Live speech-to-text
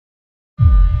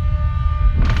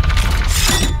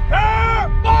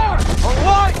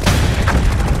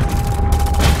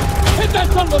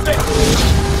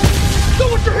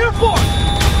what you're here for!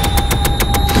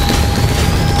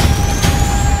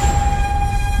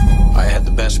 I had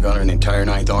the best gunner in the entire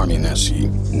 9th Army in that seat.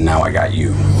 Now I got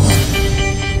you.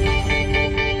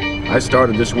 I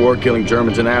started this war killing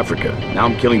Germans in Africa. Now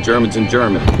I'm killing Germans in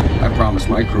Germany. I promised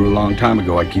my crew a long time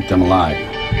ago I'd keep them alive.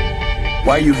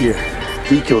 Why are you here?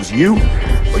 He kills you,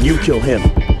 or you kill him.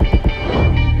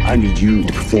 I need you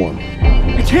to perform.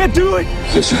 I can't do it!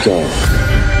 Yes, you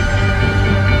can.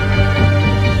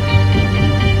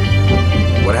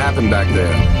 What happened back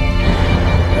there?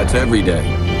 That's every day.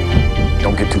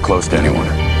 Don't get too close to anyone.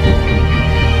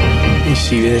 You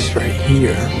see this right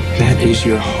here? That is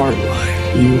your heart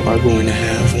life. You are going to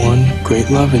have one great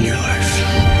love in your life.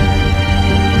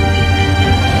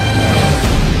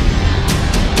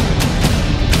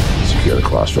 Secure the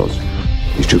crossroads.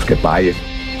 These troops get by you,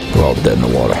 we're all dead in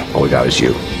the water. All we got is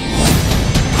you.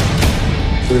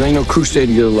 There ain't no crew stay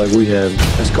together like we have.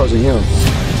 That's because of him.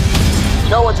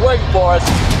 No one's waiting for us.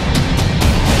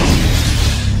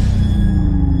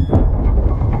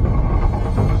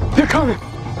 They're coming.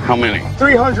 How many?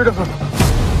 300 of them.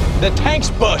 The tank's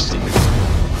busted.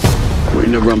 We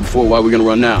never run before. Why are we gonna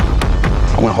run now?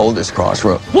 I'm gonna hold this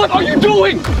crossroad. What are you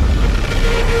doing?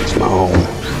 It's my home.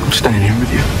 I'm staying here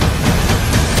with you.